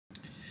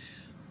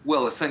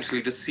Well,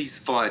 essentially, the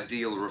ceasefire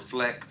deal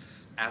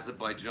reflects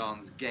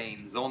Azerbaijan's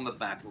gains on the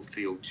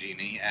battlefield,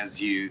 Jeannie, as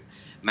you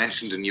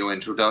mentioned in your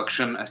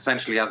introduction.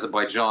 Essentially,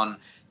 Azerbaijan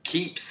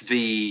keeps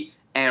the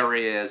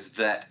areas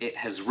that it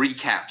has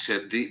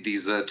recaptured.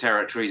 These are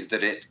territories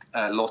that it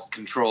lost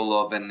control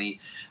of in the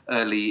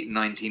early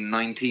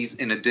 1990s.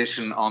 In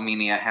addition,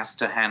 Armenia has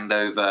to hand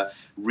over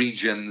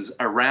regions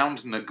around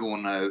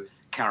Nagorno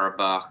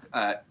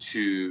Karabakh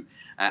to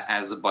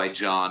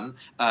Azerbaijan.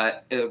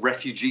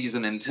 Refugees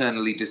and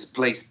internally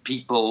displaced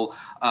people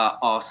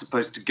are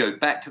supposed to go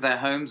back to their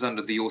homes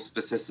under the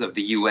auspices of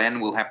the UN.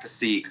 We'll have to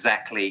see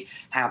exactly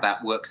how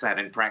that works out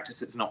in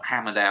practice. It's not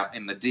hammered out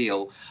in the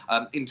deal.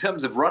 In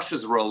terms of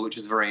Russia's role, which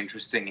is very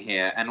interesting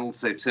here, and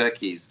also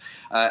Turkey's,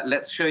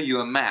 let's show you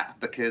a map,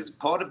 because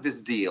part of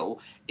this deal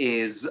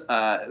is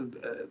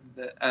Russian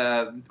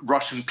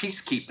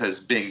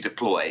peacekeepers being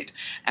deployed,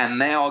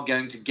 and they are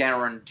going to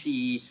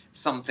guarantee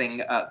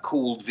something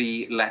called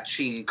the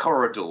Lachin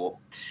Corridor,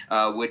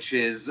 which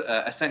is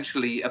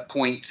essentially a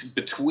point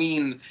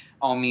between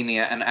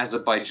Armenia and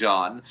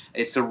Azerbaijan.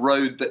 It's a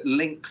road that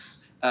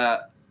links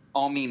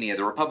Armenia,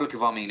 the Republic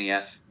of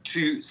Armenia,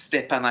 to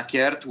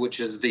Stepanakert, which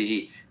is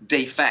the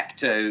de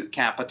facto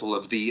capital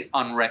of the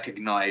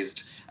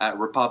unrecognized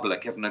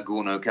Republic of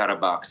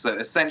Nagorno-Karabakh. So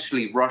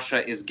essentially,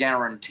 Russia is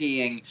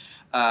guaranteeing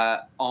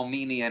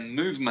Armenian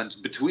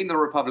movement between the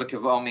Republic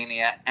of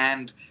Armenia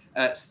and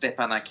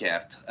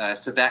Stepanakert.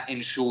 So that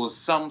ensures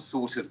some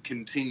sort of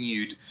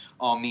continued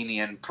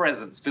Armenian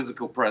presence,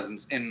 physical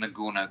presence in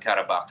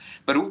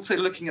Nagorno-Karabakh. But also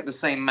looking at the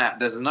same map,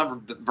 there's another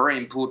very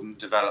important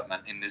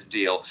development in this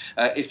deal.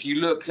 If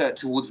you look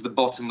towards the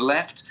bottom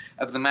left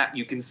of the map,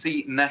 you can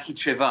see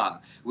Nakhichevan,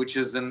 which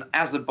is an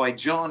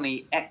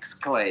Azerbaijani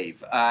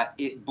exclave.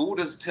 It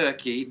borders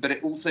Turkey, but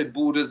it also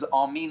borders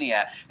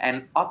Armenia.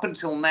 And up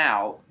until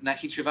now,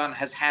 Nakhichevan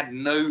has had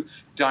no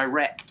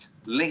direct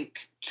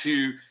link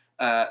to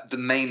the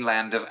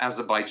mainland of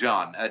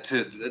Azerbaijan,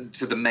 to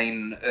the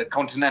main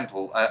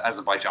continental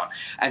Azerbaijan.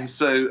 And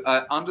so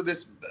under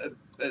this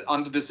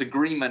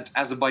agreement,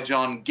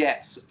 Azerbaijan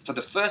gets, for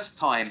the first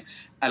time,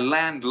 a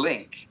land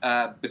link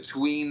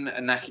between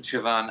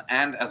Nakhichevan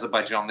and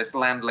Azerbaijan. This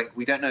land link,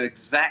 we don't know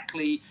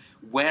exactly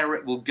where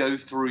it will go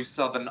through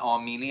southern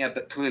Armenia,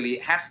 but clearly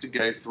it has to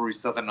go through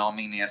southern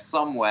Armenia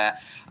somewhere.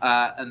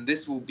 And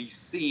this will be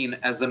seen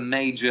as a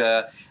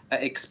major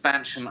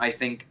expansion, I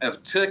think,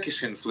 of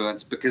Turkish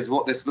influence, because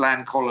what this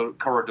land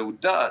corridor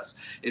does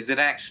is it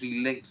actually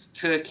links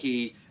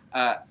Turkey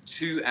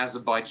to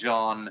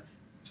Azerbaijan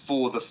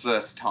for the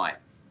first time.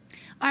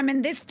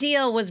 Armin, this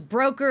deal was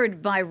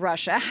brokered by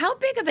Russia. How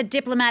big of a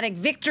diplomatic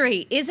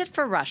victory is it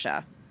for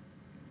Russia?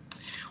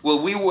 Well,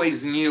 we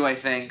always knew, I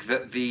think,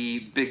 that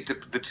the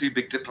two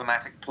big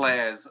diplomatic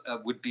players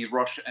would be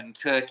Russia and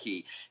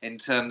Turkey in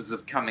terms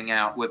of coming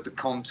out with the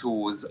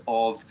contours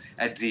of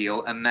a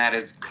deal, and that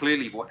is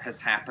clearly what has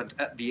happened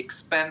at the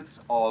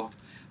expense of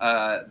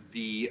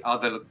the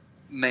other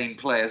main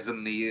players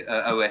in the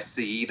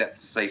OSCE, that's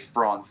to say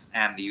France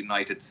and the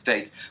United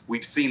States.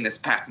 We've seen this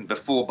pattern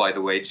before, by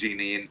the way,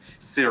 Jeannie, in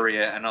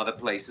Syria and other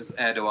places,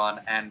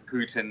 Erdogan and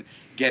Putin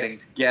getting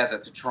together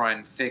to try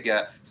and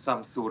figure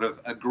some sort of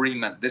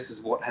agreement. This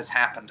is what has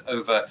happened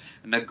over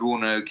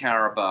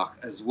Nagorno-Karabakh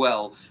as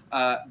well.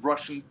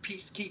 Russian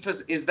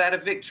peacekeepers, is that a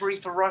victory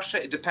for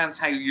Russia? It depends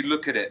how you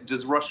look at it.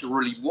 Does Russia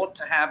really want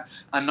to have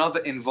another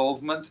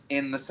involvement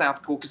in the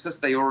South Caucasus?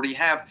 They already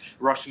have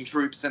Russian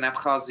troops in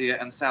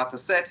Abkhazia and South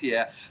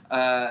Ossetia.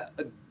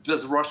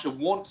 Does Russia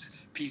want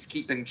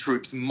peacekeeping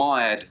troops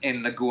mired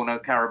in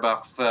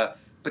Nagorno-Karabakh for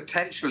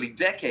potentially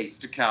decades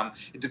to come?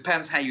 It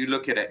depends how you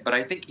look at it. But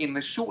I think in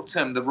the short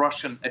term, the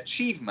Russian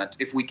achievement,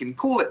 if we can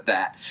call it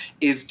that,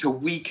 is to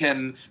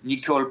weaken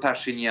Nikol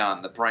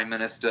Pashinyan, the prime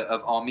minister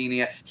of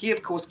Armenia. He,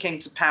 of course, came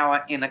to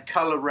power in a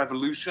color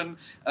revolution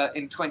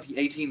in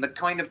 2018, the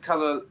kind of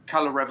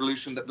color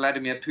revolution that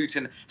Vladimir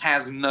Putin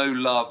has no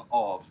love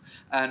of.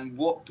 And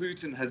what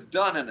Putin has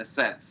done, in a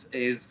sense,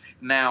 is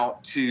now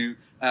to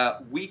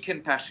weaken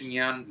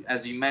Pashinyan.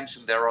 As you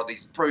mentioned, there are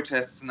these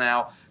protests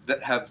now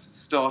that have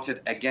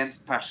started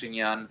against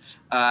Pashinyan,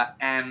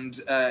 and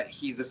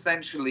he's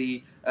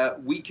essentially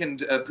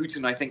weakened,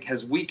 Putin, I think,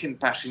 has weakened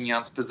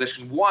Pashinyan's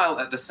position, while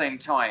at the same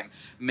time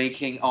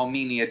making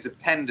Armenia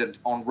dependent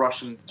on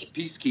Russian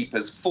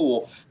peacekeepers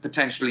for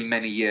potentially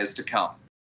many years to come.